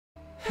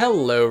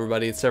Hello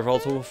everybody, it's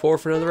Ultimate4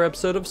 for another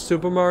episode of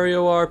Super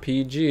Mario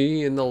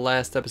RPG. In the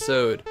last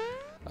episode,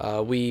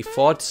 we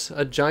fought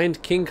a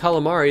giant King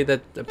Calamari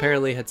that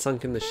apparently had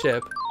sunk in the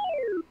ship.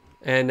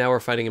 And now we're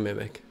fighting a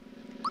Mimic.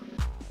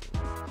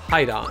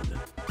 Hide on.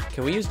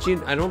 Can we use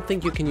Geno? I don't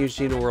think you can use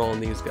Geno Whirl on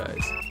these guys.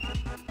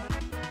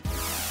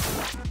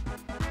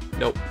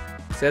 Nope.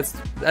 See,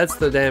 that's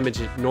the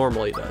damage it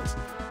normally does.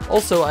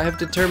 Also, I have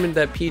determined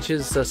that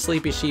Peach's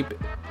Sleepy Sheep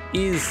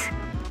is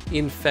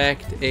in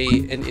fact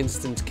an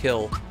instant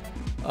kill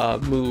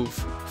move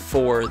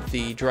for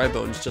the dry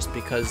bones, just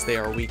because they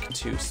are weak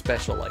to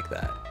special like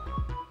that.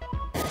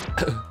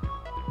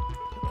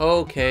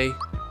 Okay.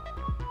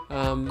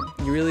 You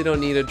really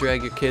don't need to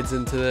drag your kids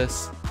into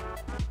this.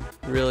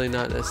 Really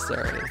not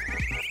necessary.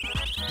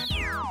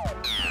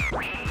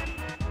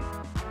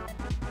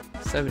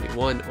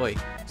 71. Oi.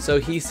 So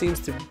he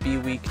seems to be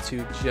weak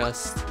to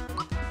just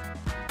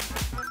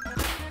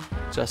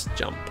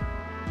jump.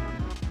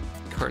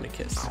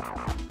 Carnicus.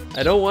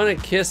 I don't want a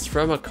kiss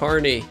from a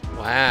carny.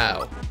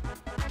 Wow.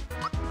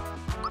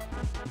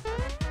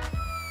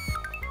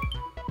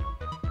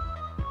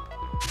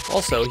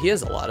 Also, he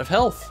has a lot of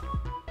health.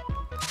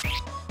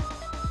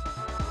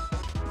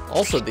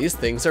 Also, these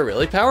things are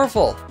really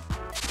powerful.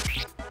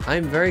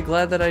 I'm very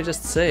glad that I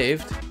just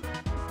saved.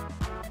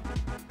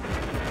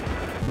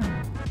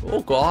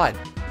 Oh god.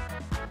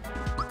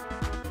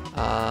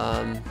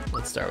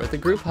 Let's start with a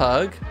group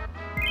hug.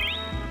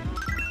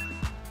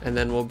 And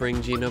then we'll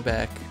bring Geno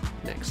back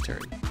next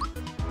turn.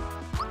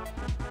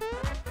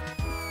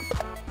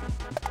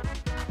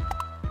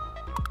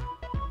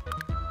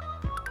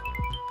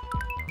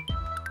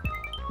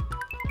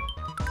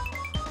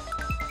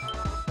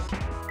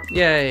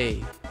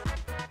 Yay!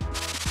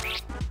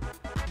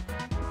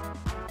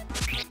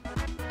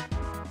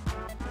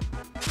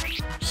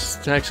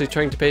 Just actually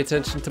trying to pay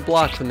attention to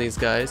block from these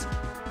guys.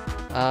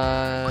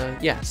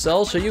 Yeah,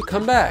 Cell, shall you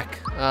come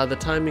back? The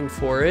timing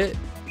for it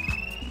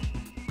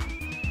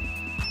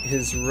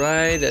is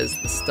right as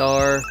the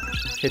star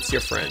hits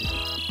your friend.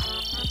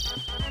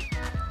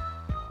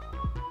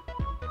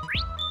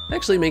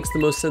 Actually makes the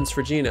most sense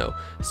for Geno.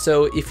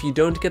 So if you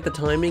don't get the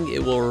timing,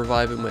 it will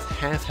revive him with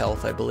half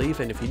health, I believe,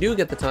 and if you do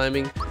get the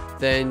timing,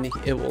 then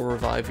it will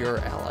revive your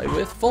ally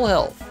with full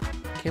health.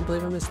 Can't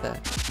believe I missed that.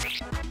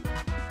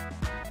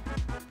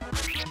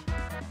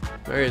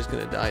 Mario's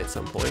gonna die at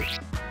some point.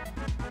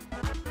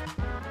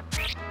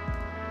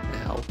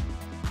 Ow.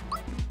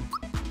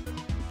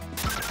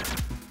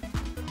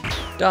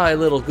 Die,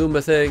 little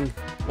Goomba thing.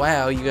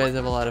 Wow, you guys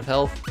have a lot of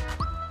health.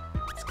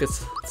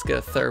 Let's get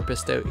a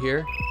therapist out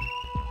here.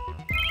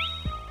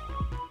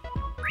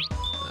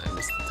 I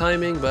missed the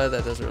timing, but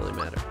that doesn't really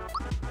matter.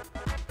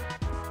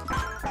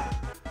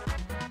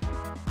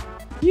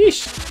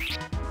 Yeesh!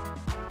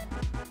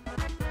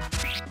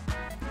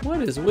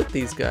 What is with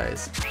these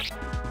guys?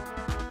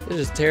 They're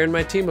just tearing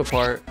my team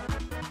apart.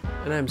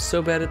 And I'm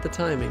so bad at the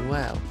timing,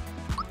 wow.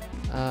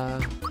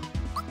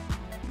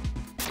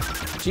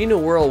 Geno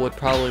Whirl would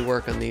probably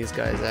work on these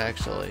guys,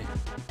 actually,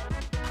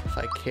 if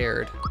I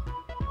cared.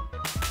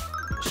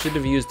 Should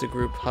have used a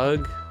group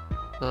hug,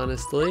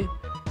 honestly.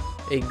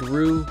 A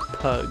group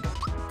hug.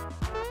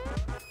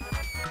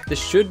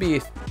 This should be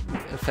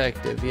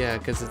effective, yeah,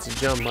 because it's a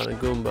jump on a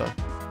Goomba.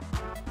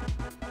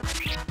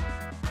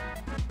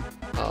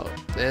 Oh,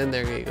 and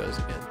there he goes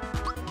again.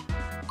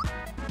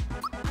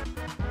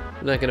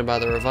 I'm not gonna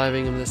bother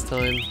reviving him this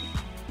time.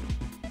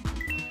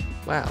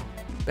 Wow,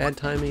 bad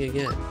timing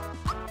again.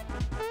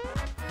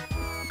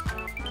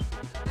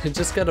 I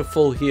just got a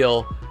full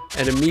heal,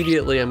 and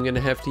immediately I'm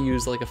gonna have to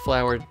use like a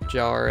flower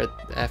jar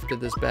after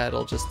this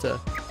battle just to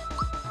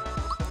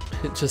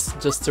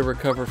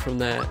recover from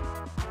that.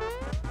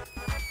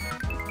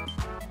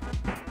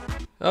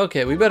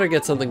 Okay, we better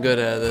get something good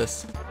out of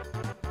this.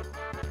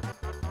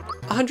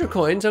 100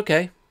 coins,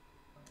 okay.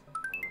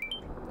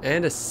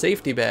 And a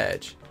safety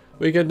badge.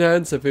 We can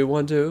dance if we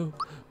want to.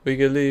 We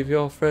can leave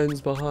your friends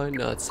behind.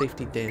 No, it's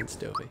safety dance,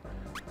 Dovey.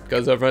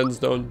 Because our friends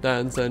don't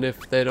dance, and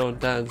if they don't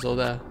dance, well,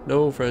 they're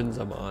no friends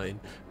of mine.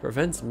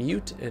 Prevents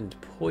mute and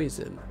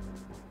poison.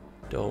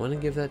 Do I want to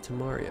give that to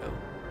Mario?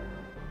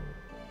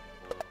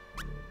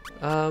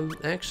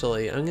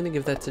 Actually, I'm going to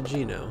give that to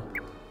Geno.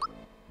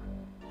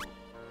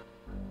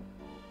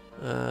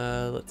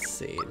 Let's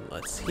see.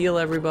 Let's heal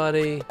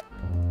everybody.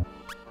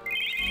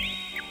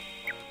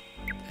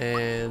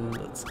 And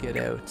let's get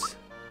out.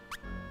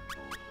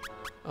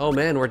 Oh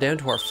man, we're down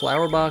to our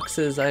flower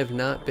boxes. I have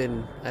not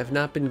been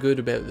good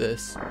about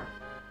this.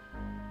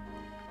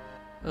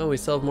 Oh, we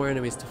still have more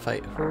enemies to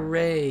fight.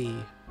 Hooray!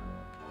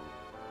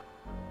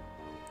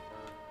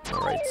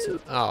 Alright, so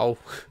oh.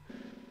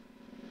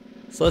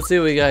 So let's see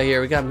what we got here.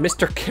 We got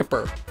Mr.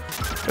 Kipper.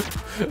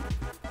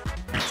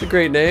 It's a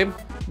great name.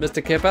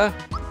 Mr. Kipper.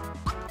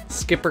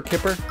 Skipper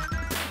Kipper.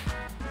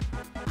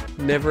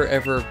 Never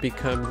ever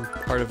become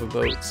part of a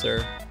boat,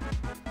 sir.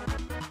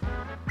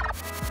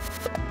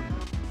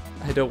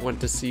 I don't want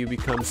to see you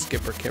become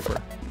Skipper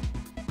Kipper.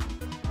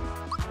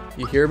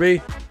 You hear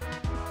me?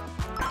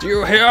 Do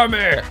you hear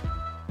me?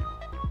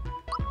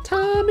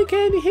 Time Mommy,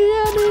 can you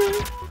hear me?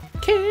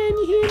 Can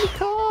you hear me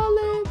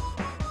calling?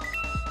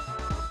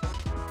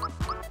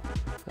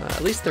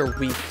 At least they're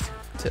weak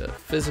to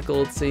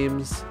physical, it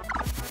seems.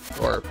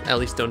 Or at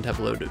least don't have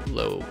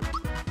low.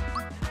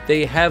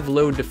 They have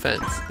low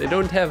defense. They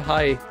don't have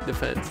high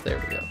defense.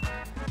 There we go.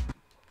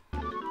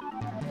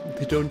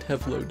 They don't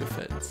have low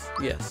defense.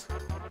 Yes,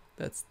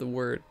 that's the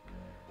word.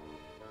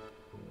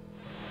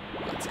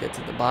 Let's get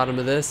to the bottom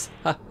of this.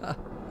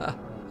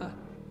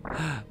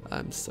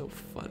 I'm so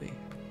funny.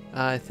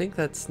 I think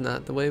that's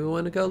not the way we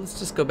want to go. Let's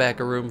just go back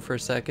a room for a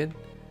second.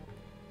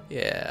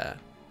 Yeah.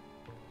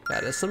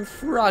 Got us some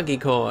froggy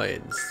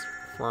coins.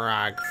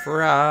 Frog.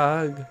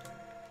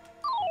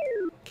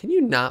 Can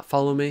you not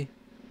follow me?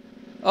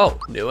 Oh,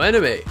 new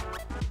enemy.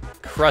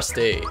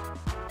 Krusty.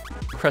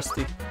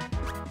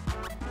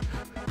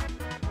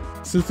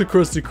 Is this the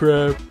Krusty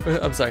Krab?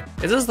 I'm sorry.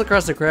 Is this the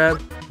Krusty Krab?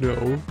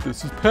 No,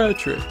 this is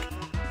Patrick.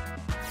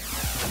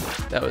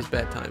 That was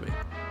bad timing.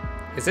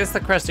 Is this the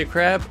Krusty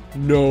Krab?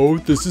 No,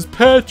 this is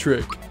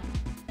Patrick.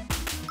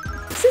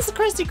 Is this the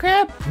Krusty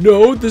Krab?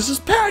 No, this is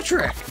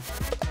Patrick.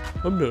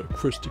 I'm not a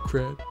Krusty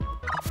Krab.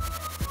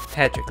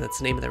 Patrick, that's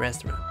the name of the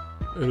restaurant.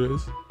 It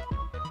is?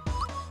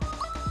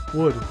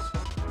 What is?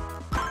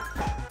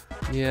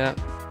 Yeah.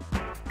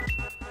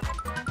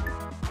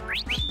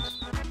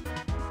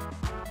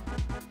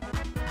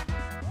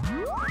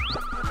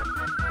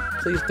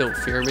 Please don't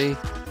fear me.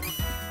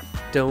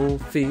 Don't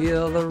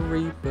feel the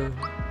Reaper.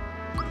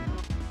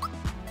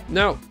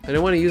 No, I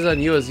don't want to use it on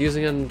you. I was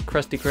using it on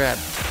Krusty Krab.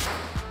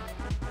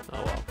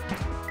 Oh well.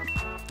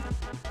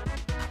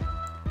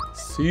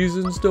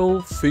 Seasons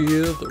don't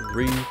feel the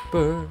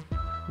Reaper,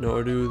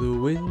 nor do the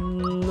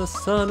wind, the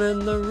sun,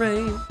 and the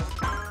rain.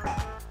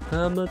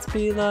 I must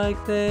be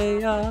like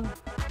they are.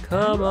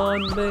 Come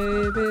on,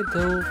 baby,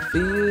 don't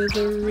feel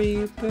the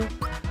Reaper.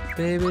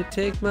 Baby,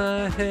 take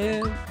my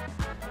hand.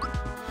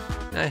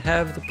 I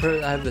have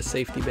the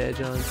safety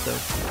badge on, so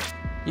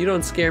you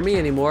don't scare me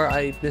anymore.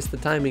 I missed the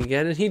timing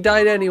again, and he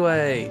died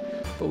anyway.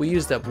 But we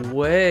used up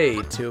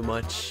way too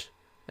much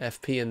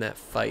FP in that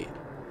fight.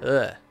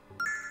 Ugh.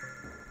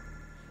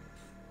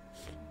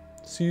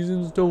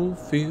 Seasons don't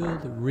feel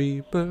the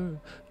Reaper,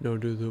 nor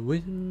do the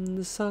wind,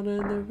 the sun,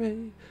 and the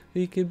rain.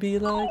 We could be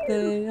like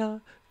they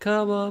are.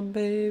 Come on,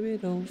 baby,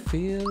 don't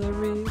feel the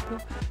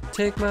Reaper.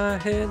 Take my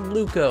hand,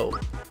 Luco.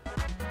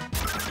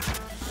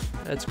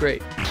 That's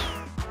great.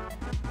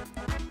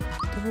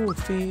 Don't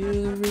feel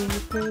the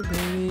Reaper,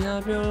 baby,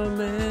 I'm your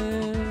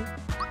man.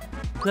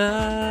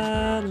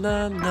 La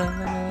la la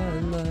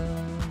la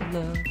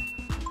la.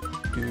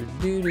 Do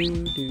do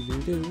do do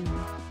do do.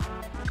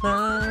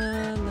 La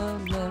la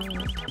la.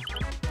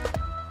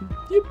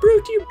 You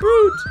brute, you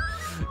brute!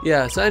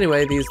 Yeah, so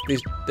anyway,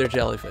 they're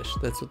jellyfish.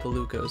 That's what the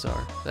Lucos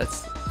are.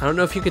 I don't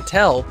know if you could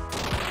tell.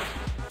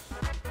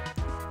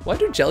 Why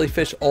do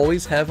jellyfish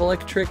always have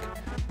electric?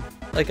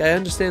 Like, I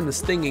understand the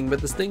stinging, but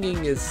the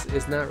stinging is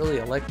not really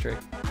electric.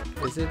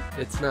 Is it?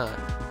 It's not.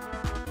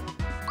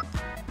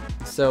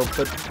 So,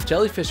 but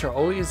jellyfish are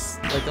always,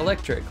 like,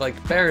 electric. Like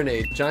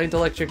Baronade, giant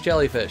electric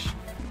jellyfish.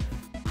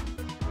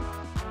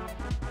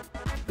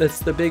 That's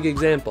the big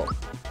example.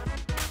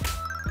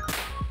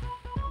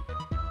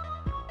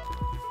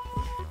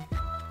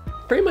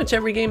 Pretty much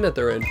every game that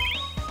they're in.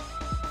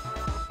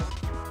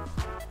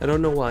 I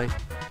don't know why.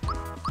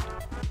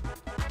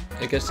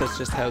 I guess that's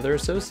just how they're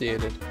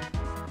associated.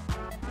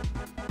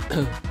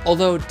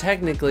 Although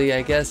technically,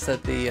 I guess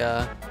that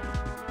the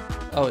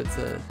it's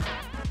a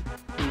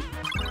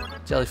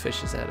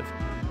jellyfish is out of.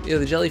 You know,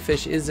 the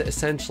jellyfish is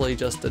essentially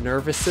just a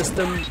nervous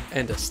system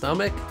and a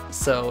stomach.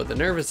 So the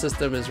nervous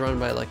system is run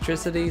by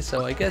electricity.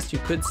 So I guess you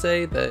could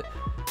say that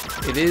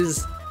it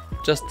is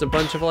just a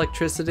bunch of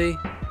electricity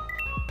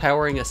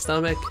powering a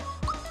stomach.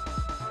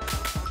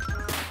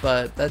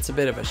 But that's a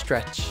bit of a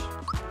stretch.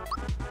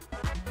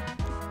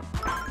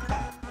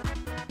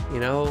 You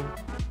know?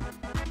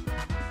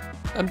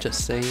 I'm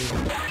just saying.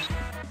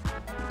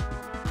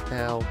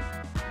 Ow.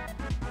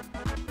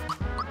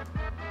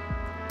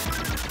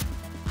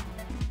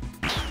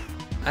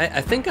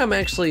 I think I'm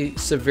actually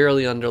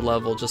severely under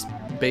level just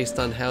based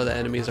on how the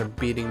enemies are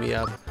beating me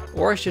up.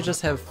 Or I should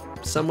just have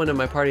someone in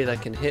my party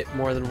that can hit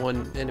more than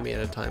one enemy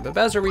at a time. But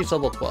Bowser reached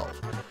level 12.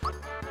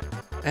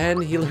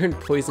 And he learned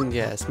poison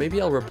gas.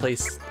 Maybe I'll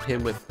replace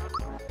him with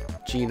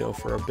Geno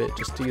for a bit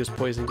just to use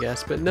poison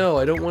gas. But no,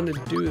 I don't want to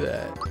do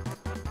that.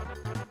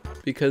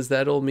 Because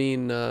that'll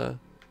mean, up.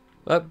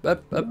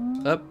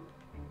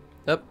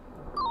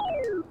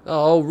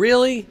 Oh,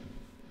 really?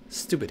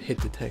 Stupid hit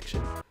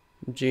detection.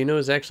 Geno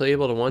is actually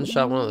able to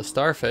one-shot one of the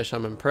starfish.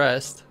 I'm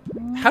impressed.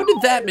 How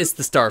did that miss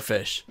the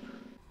starfish?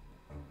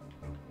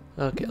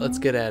 Okay, let's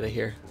get out of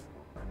here.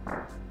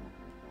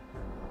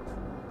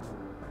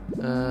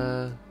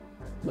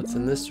 What's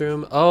in this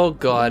room? Oh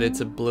god, it's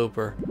a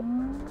blooper.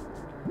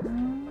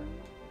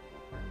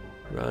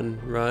 Run,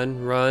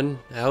 run, run.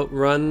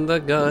 Outrun the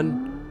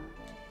gun.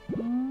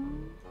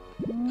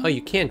 Oh,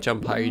 you can't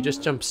jump higher, you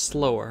just jump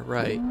slower,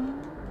 right.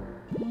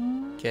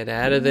 Get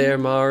out of there,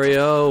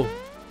 Mario.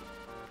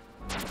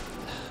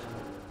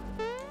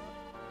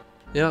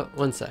 Yeah,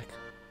 one sec.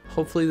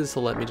 Hopefully this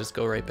will let me just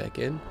go right back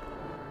in.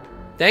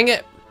 Dang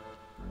it!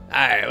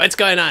 Alright, what's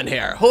going on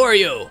here? Who are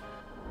you?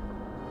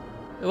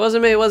 It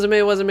wasn't me, it wasn't me,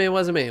 it wasn't me, it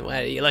wasn't me.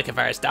 What, are you looking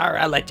for a star?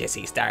 I'll let you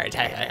see stars.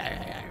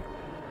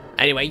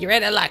 Anyway, you're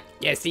in luck.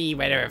 You see,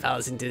 whatever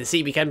falls into the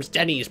sea becomes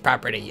Jenny's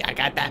property. I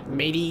got that,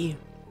 matey?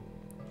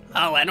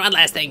 Oh, and one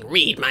last thing.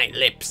 Read my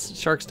lips.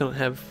 Sharks don't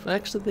have...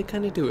 Actually, they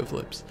kind of do have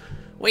lips.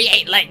 We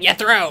ain't letting you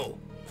through.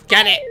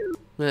 Got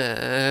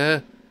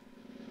it?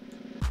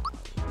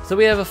 So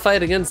we have a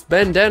fight against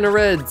Bandana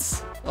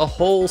Reds. A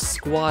whole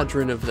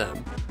squadron of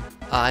them.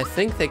 I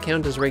think they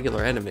count as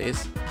regular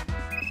enemies.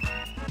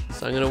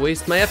 So I'm gonna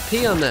waste my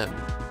FP on them.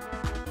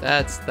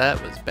 That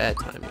was bad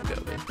timing,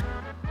 Gobi.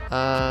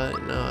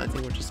 No, I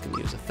think we're just gonna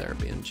use a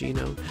therapy on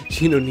Gino.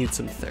 Gino needs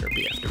some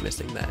therapy after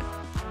missing that.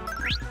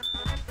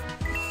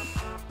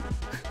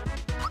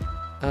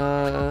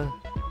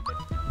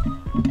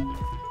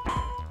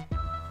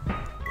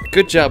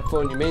 Good job,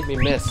 phone. You made me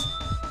miss.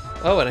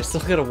 Oh, and I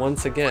still got it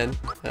once again.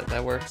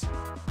 That works.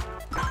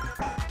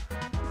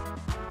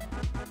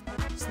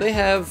 So they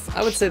have,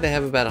 I would say they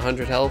have about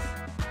 100 health.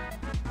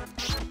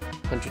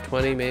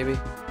 120 maybe.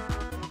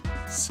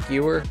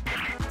 Skewer.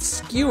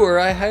 Skewer,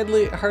 I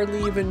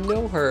hardly even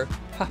know her.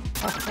 Ha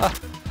ha ha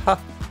ha.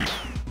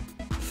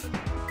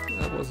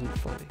 That wasn't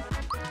funny.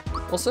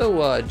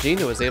 Also,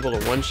 Gino was able to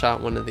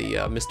one-shot one of the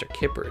Mr.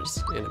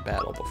 Kippers in a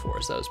battle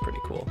before, so that was pretty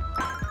cool.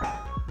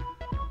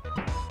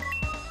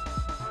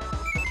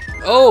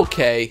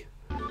 Okay.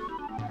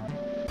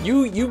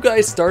 You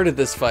guys started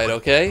this fight,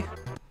 okay?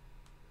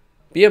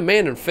 Be a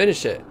man and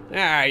finish it.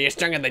 Ah, you're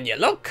stronger than you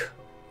look.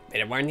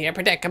 Better warn you,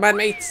 protect. Come on,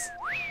 mates.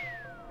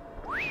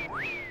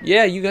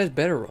 Yeah, you guys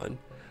better run.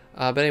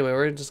 But anyway,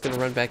 we're just gonna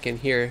run back in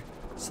here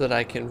so that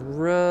I can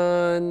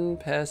run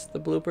past the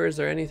bloopers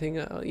or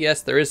anything.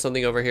 Yes, there is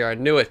something over here. I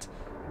knew it.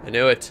 I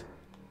knew it.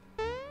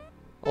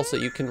 Also,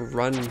 you can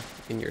run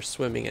in your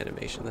swimming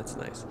animation. That's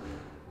nice.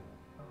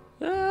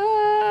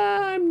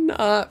 I'm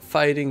not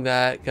fighting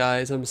that,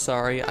 guys. I'm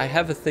sorry. I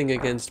have a thing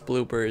against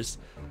bloopers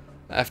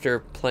after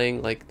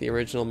playing like the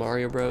original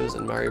Mario Bros.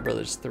 And Mario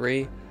Brothers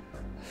 3.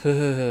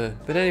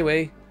 But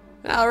anyway.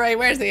 Alright,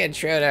 where's the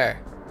intruder?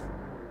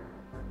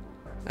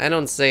 I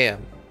don't see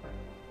him.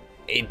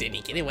 Hey, did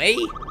he get away?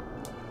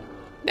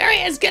 There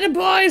he is! Get him,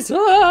 boys!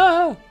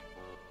 Ah!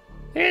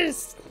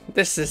 This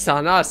is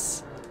on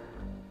us.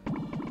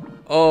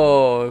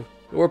 Oh,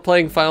 we're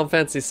playing Final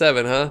Fantasy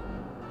VII, huh?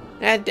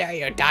 How dare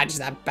you dodge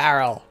that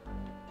barrel?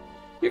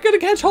 You're gonna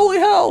catch holy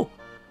hell!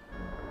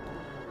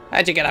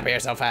 How'd you get up here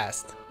so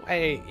fast?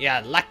 Why,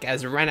 your luck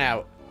has run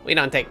out. We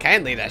don't take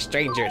kindly to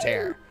strangers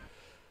here.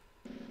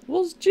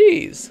 Well,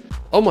 geez.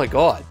 Oh my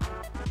god.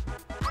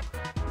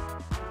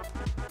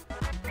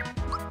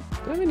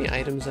 Do I have any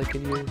items I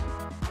could use?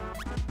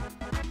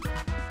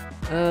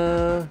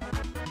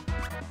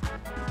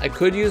 I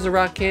could use a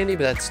rock candy,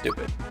 but that's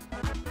stupid.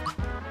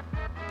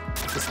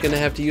 Just gonna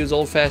have to use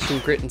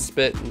old-fashioned grit and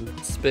spit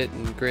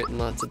and grit and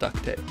lots of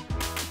duct tape.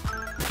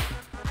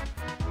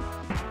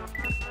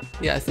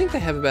 Yeah, I think they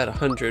have about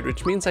 100,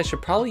 which means I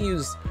should probably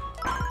use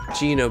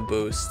Geno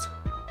Boost.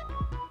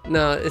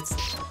 No,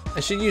 I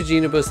should use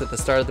Geno Boost at the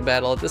start of the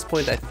battle. At this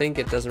point, I think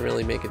it doesn't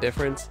really make a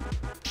difference.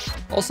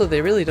 Also,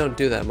 they really don't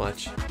do that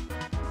much.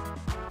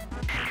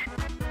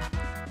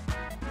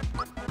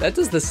 That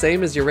does the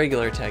same as your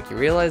regular attack. You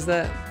realize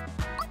that?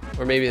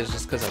 Or maybe it's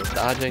just because I was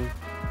dodging.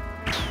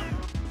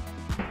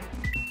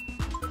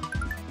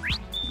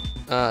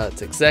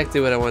 It's exactly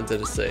what I wanted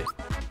to see.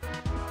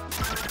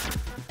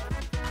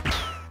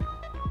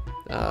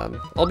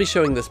 I'll be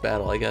showing this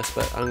battle, I guess,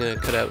 but I'm gonna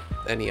cut out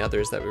any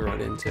others that we run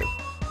into.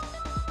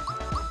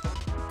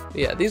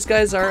 Yeah, these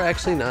guys are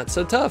actually not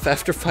so tough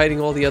after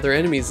fighting all the other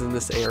enemies in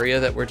this area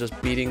that were just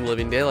beating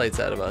living daylights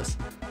out of us.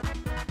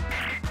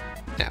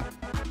 Ow.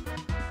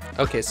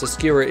 Okay, so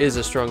Skewer is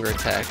a stronger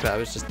attack, but I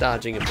was just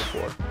dodging it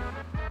before.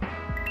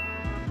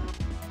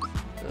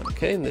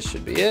 Okay, and this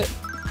should be it.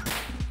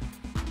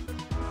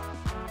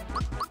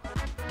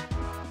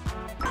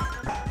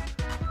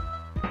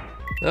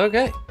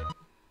 Okay.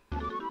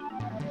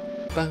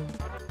 Bam.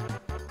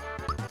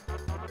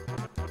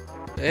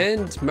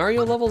 And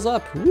Mario levels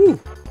up. Woo!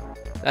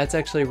 That's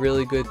actually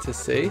really good to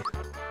see.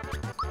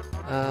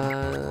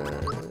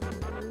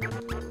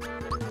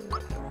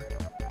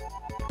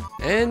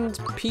 And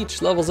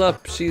Peach levels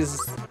up. She's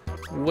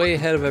way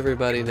ahead of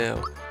everybody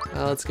now.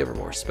 Let's give her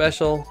more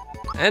special.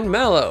 And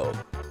Mallow.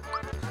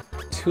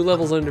 2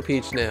 levels under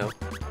Peach now.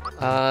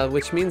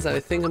 Which means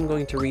I think I'm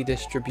going to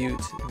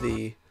redistribute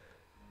the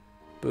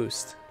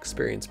boost,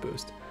 experience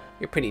boost.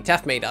 You're pretty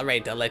tough, mate. All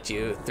right, I'll let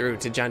you through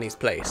to Johnny's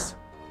place.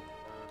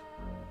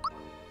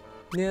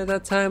 Yeah,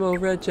 that time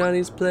over at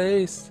Johnny's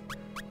place.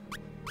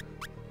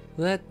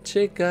 That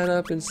chick got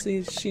up and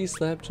she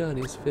slapped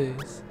Johnny's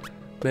face.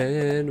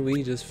 Man,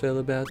 we just fell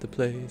about the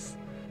place.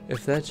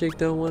 If that chick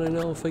don't wanna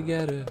know,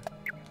 forget her.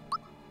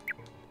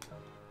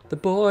 The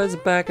boys are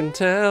back in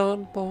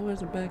town.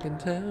 Boys are back in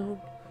town.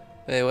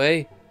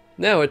 Anyway,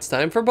 now it's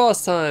time for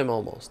boss time,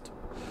 almost.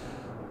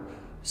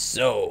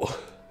 So,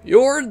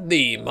 You're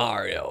the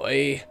Mario,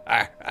 eh?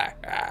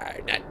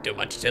 Not too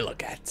much to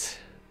look at.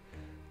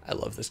 I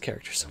love this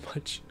character so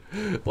much.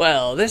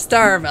 Well, this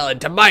star fell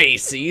into my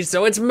sea,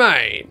 so it's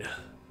mine.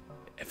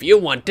 If you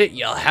want it,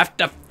 you'll have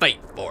to fight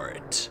for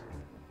it.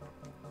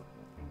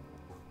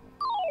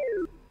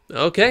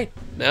 Okay,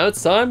 now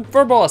it's time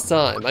for boss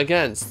time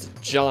against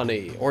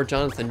Johnny, or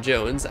Jonathan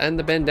Jones, and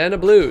the Bandana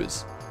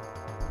Blues.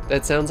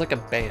 That sounds like a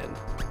band.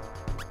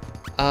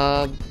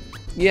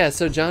 Yeah,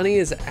 so Johnny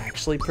is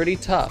actually pretty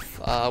tough.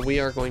 We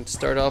are going to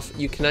start off,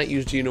 you cannot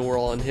use Geno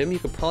Whirl on him. You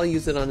could probably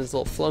use it on his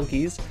little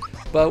flunkies,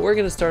 but we're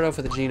gonna start off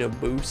with a Geno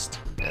Boost,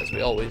 as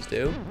we always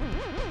do.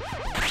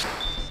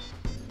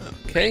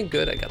 Okay,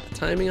 good, I got the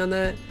timing on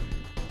that.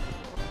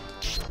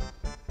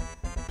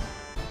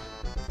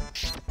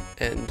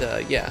 And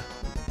yeah,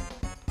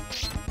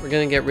 we're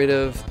gonna get rid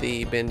of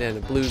the Bandana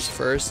Blues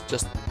first,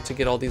 just to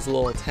get all these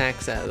little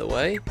attacks out of the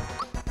way.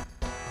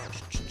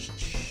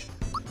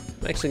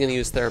 I'm actually gonna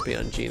use Therapy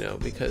on Geno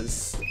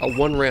because a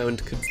one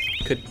round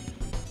could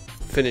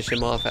finish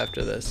him off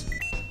after this.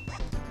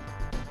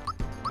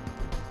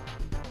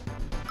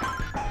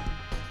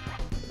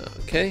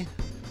 Okay.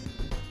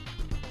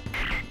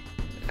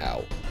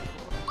 Ow.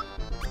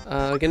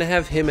 Gonna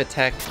have him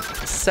attack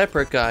a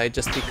separate guy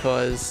just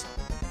because,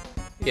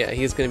 yeah,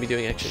 he's gonna be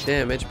doing extra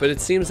damage, but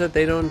it seems that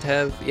they don't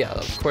have, yeah,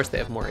 of course they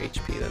have more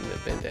HP than the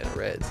Bandana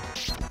Reds.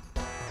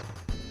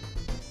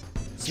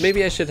 So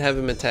maybe I should have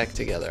him attack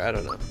together, I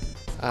don't know.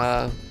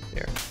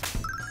 Here.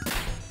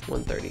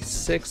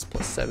 136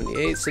 plus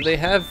 78, so they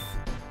have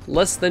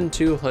less than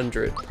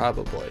 200,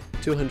 probably.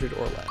 200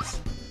 or less.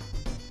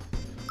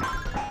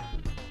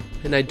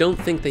 And I don't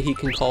think that he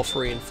can call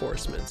for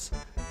reinforcements.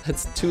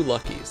 That's 2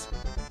 luckies.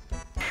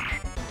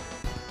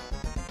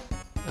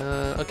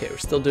 Okay, we're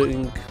still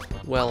doing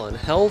well on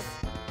health.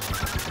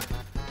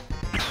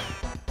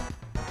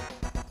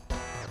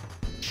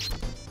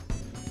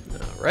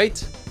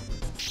 Alright.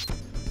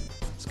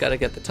 Just gotta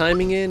get the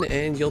timing in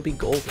and you'll be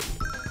golden.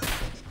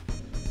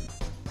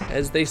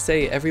 As they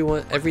say,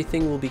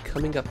 everything will be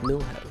coming up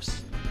Millhouse.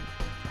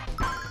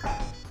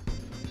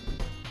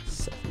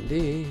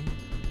 70.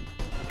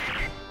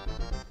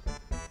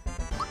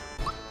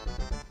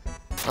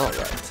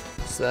 Alright,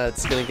 so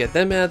that's gonna get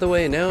them out of the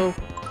way. Now,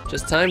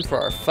 just time for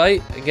our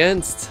fight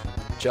against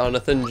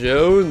Jonathan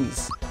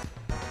Jones.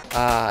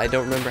 I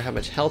don't remember how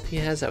much health he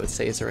has. I would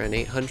say it's around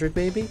 800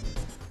 maybe.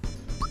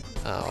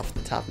 Off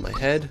the top of my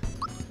head.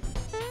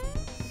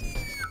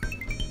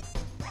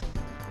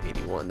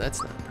 81,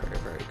 that's not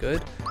very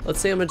good. Let's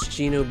see how much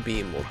Geno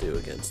Beam will do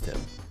against him.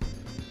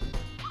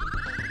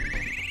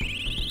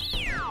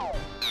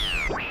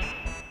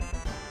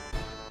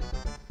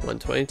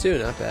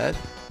 $122, not bad.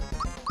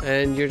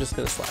 And you're just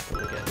gonna slap him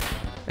again.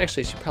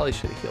 Actually, she probably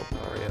should have healed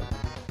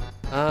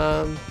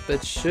Mario.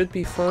 But should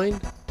be fine.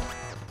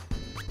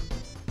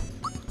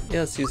 Yeah,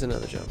 let's use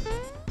another jump.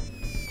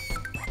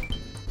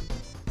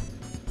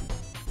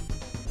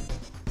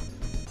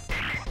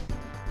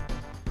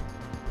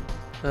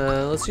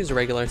 Let's use a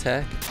regular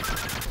attack.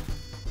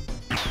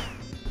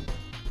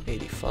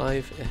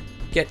 85.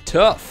 Get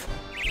tough!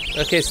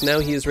 Okay, so now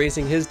he is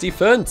raising his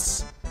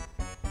defense!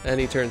 And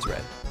he turns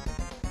red.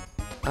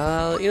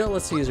 You know,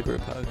 let's use a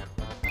group hug.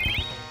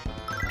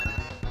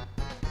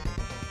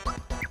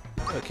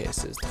 Okay,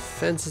 so his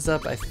defense is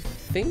up. I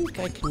think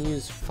I can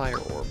use Fire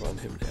Orb on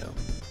him now.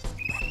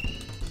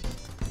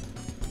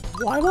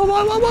 Why?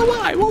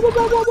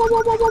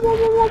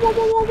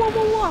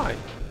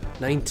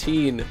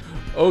 19.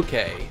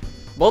 Okay.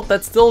 Well,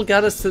 that still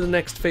got us to the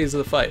next phase of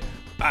the fight.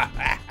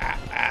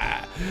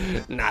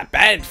 Not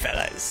bad,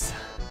 fellas.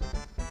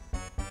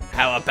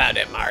 How about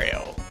it,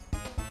 Mario?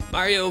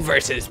 Mario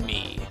versus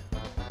me.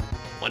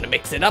 Want to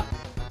mix it up?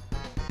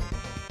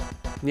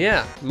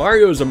 Yeah,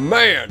 Mario's a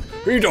man.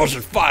 He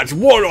doesn't fight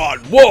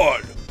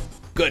one-on-one.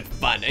 Good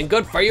fun and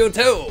good for you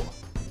too.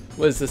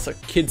 What is this, a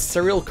kid's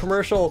cereal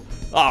commercial?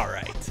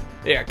 Alright,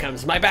 here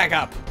comes my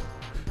backup.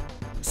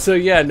 So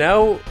yeah,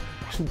 now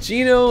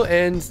Geno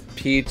and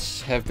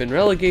Peach have been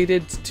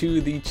relegated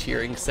to the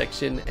cheering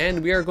section,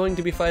 and we are going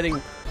to be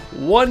fighting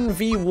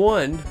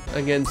 1v1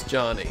 against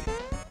Johnny.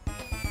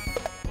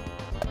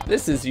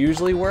 This is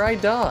usually where I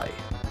die.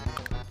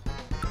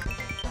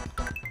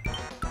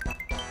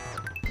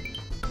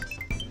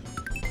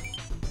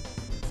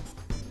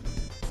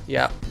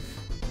 Yeah.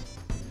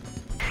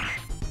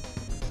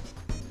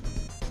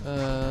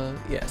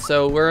 Yeah,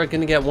 so we're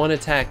gonna get one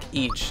attack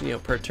each,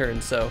 per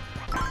turn, so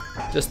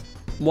just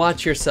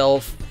watch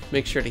yourself,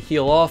 make sure to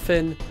heal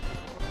often.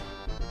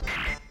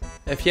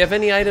 If you have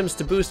any items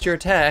to boost your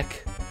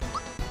attack,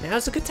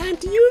 now's a good time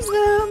to use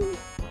them!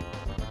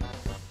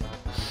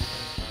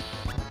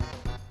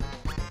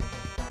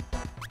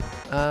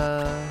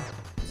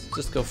 Let's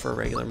just go for a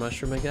regular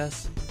mushroom, I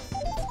guess.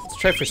 Let's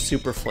try for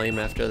Super Flame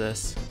after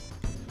this.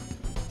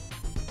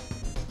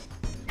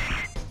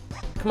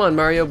 Come on,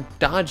 Mario,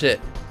 dodge it.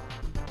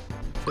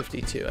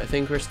 52. I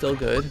think we're still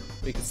good.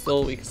 We can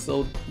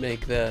still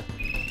make the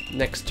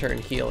next turn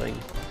healing.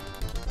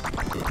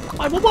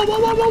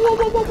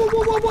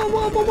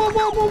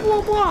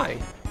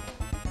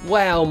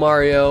 Wow,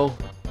 Mario.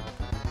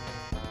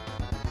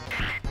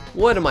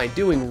 What am I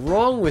doing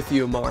wrong with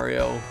you,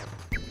 Mario?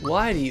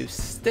 Why do you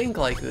stink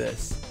like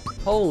this?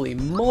 Holy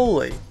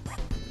moly.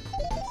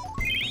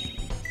 It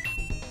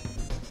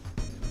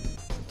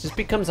just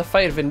becomes a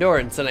fight of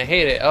endurance and I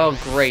hate it. Oh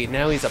great,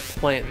 now he's a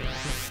plant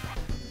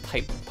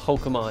type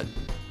Pokemon.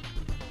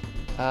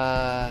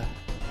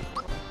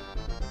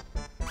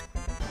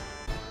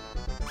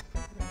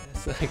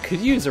 So I could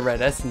use a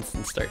red essence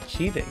and start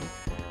cheating.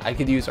 I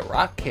could use a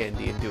rock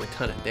candy and do a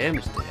ton of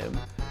damage to him.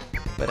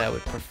 But I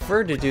would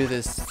prefer to do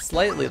this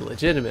slightly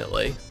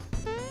legitimately.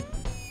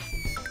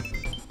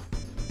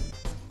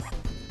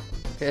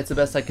 Okay, it's the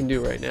best I can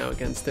do right now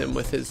against him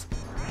with his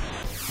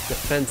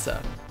defense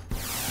up.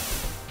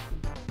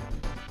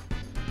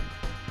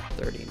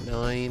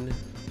 39.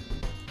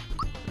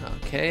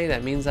 Okay,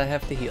 that means I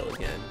have to heal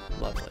again.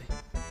 Lovely.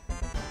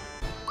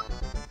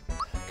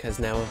 Because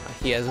now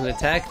he has an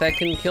attack that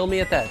can kill me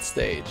at that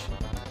stage.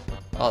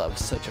 Oh, that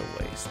was such a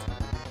waste.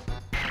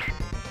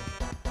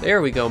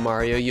 There we go,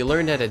 Mario. You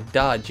learned how to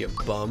dodge, you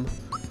bum.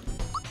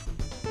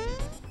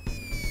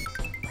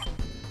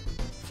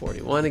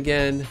 41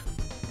 again.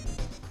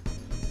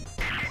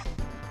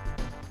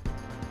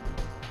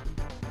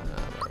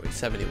 Where are we?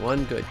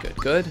 71. Good, good,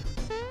 good.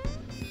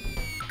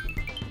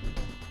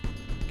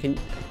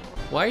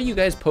 Why are you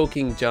guys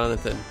poking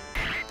Jonathan?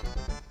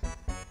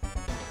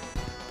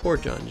 Poor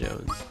John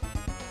Jones.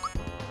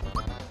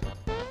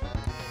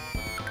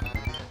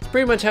 It's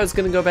pretty much how it's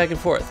gonna go back and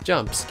forth.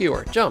 Jump,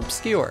 skewer, jump,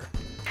 skewer.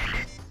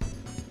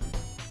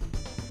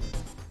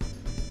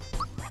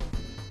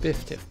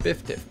 Biff tiff,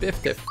 biff tiff,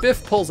 biff tiff.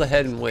 Biff pulls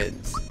ahead and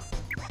wins.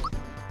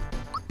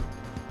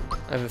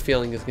 I have a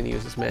feeling he's gonna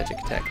use his magic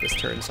attack this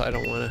turn, so I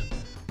don't wanna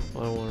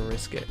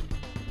risk it.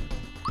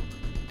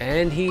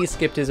 And he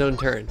skipped his own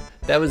turn.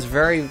 That was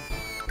very,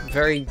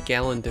 very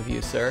gallant of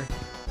you, sir.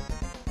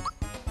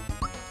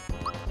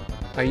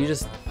 Are you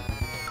just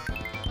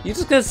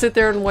gonna sit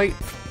there and wait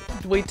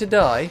to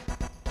die?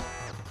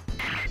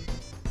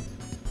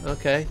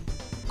 Okay.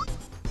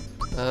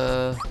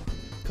 Come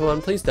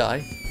on, please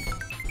die.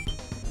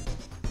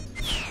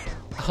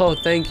 Oh,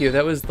 thank you.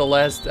 That was the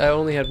last. I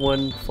only had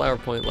one flower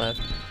point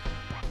left.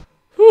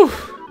 Whew.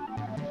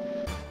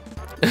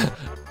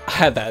 I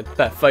had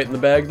that fight in the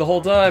bag the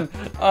whole time.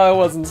 I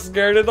wasn't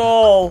scared at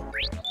all.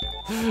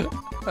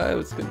 I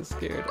was kinda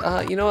scared.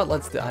 You know what?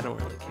 Let's do. I don't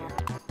really care.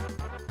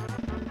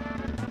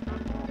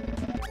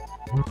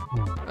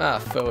 Ah,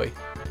 phooey.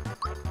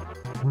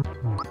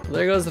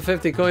 There goes the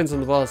 50 coins on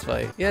the boss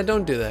fight. Yeah,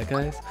 don't do that,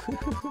 guys.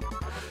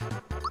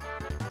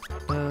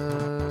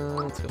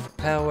 Let's go for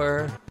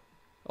power.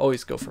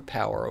 Always go for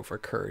power over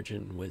courage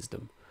and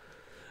wisdom.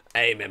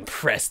 I'm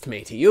impressed,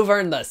 matey. You've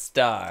earned the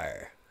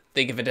star.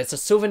 Think of it as a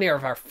souvenir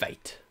of our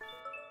fight.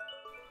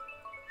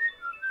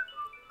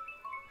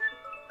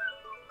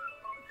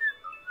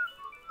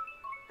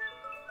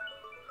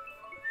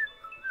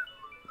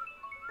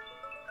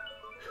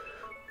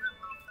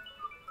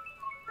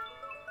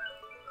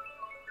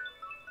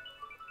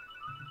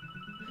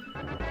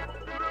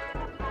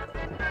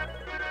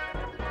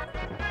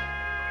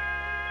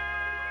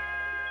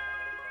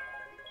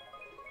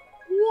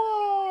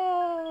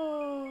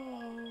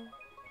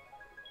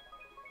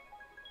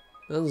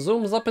 And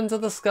zooms up into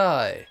the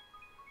sky.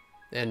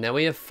 And now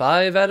we have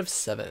 5 out of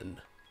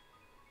 7.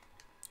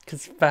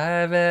 'Cause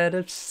 5 out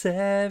of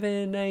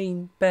 7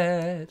 ain't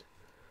bad.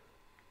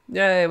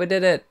 Yay, we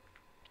did it.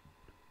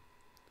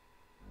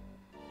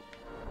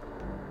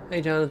 Hey,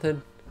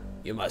 Jonathan.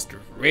 You must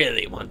have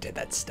really wanted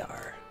that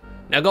star.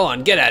 Now go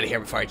on, get out of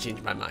here before I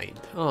change my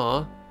mind.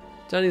 Aw,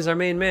 Johnny's our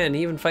main man.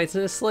 He even fights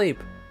in his sleep.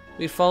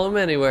 We'd follow him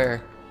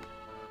anywhere.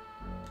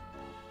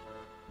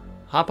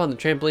 Hop on the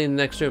trampoline in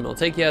the next room. I'll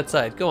take you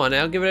outside. Go on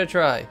now, give it a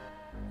try.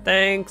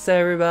 Thanks,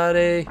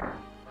 everybody.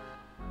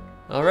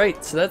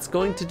 Alright, so that's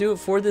going to do it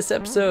for this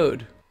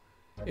episode.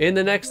 In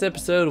the next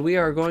episode, we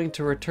are going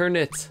to return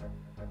it.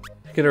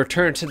 We're going to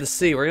return it to the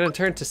sea. We're going to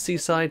turn it to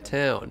Seaside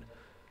Town.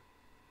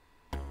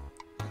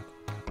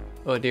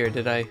 Oh dear,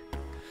 did I?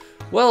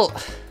 Well,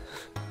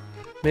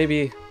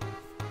 maybe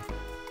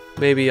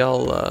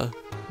I'll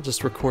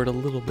just record a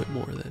little bit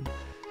more then.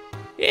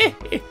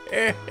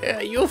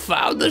 You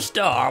found the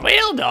star,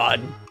 well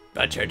done.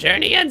 But your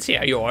journey ends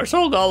here, you are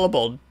so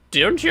gullible.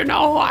 Don't you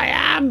know who I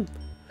am?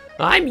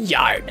 I'm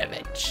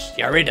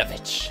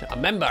Yaridovich, a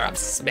member of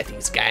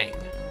Smithy's gang.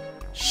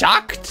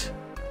 Shocked?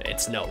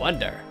 It's no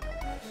wonder.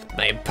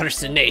 My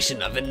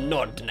impersonation of an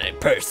ordinary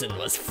person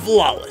was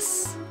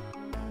flawless.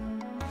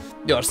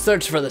 Your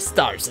search for the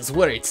stars has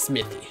worried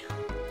Smithy.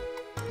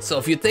 So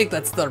if you take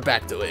that star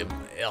back to him,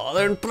 you'll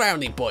earn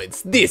brownie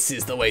points. This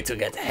is the way to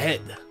get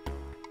ahead.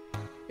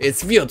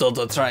 It's futile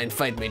to try and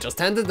fight me, just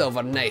hand it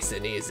over nice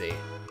and easy.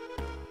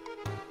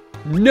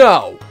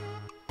 No!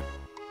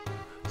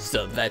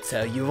 So that's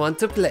how you want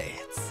to play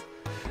it.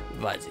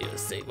 What do you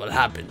think will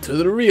happen to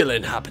the real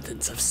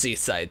inhabitants of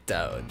Seaside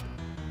Town?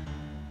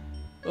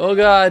 Oh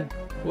god,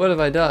 what have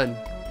I done?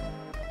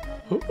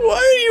 What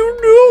are you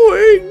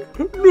doing?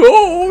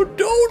 No,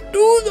 don't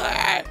do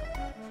that!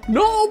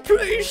 No,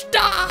 please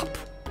stop!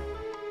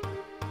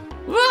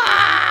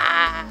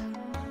 Wah!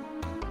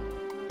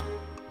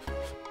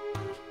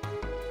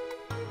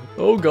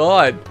 Oh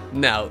god.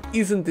 Now,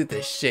 isn't it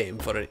a shame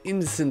for an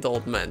innocent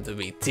old man to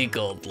be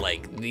tickled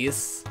like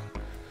this?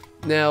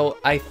 Now,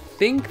 I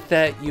think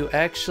that you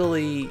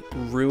actually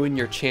ruin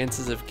your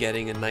chances of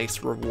getting a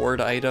nice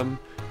reward item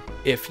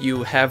if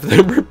you have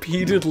them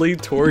repeatedly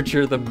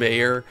torture the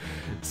mayor.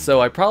 So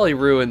I probably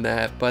ruined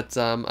that, but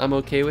I'm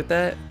okay with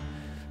that.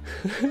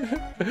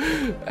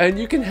 And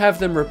you can have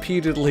them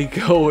repeatedly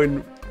go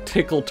and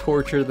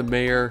torture the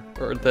mayor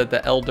or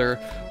the elder,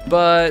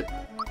 but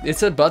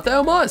it's a but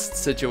thou must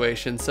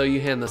situation, so you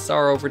hand the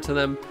star over to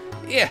them.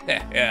 Yeah,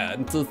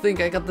 and to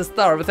think I got the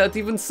star without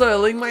even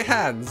soiling my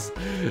hands.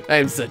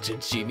 I'm such a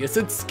genius,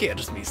 it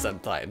scares me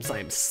sometimes.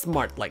 I'm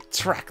smart like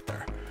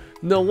tractor.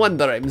 No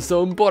wonder I'm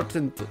so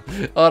important.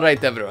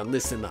 Alright everyone,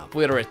 listen up.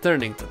 We're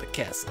returning to the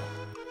castle.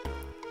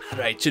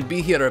 Alright, should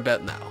be here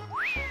about now.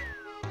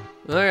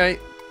 Alright.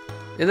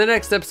 In the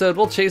next episode,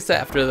 we'll chase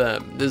after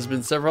them. This has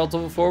been Several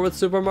Level 4 with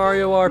Super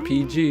Mario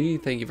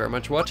RPG. Thank you very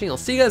much for watching. I'll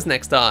see you guys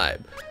next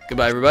time.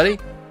 Goodbye, everybody.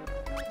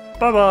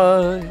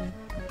 Bye-bye.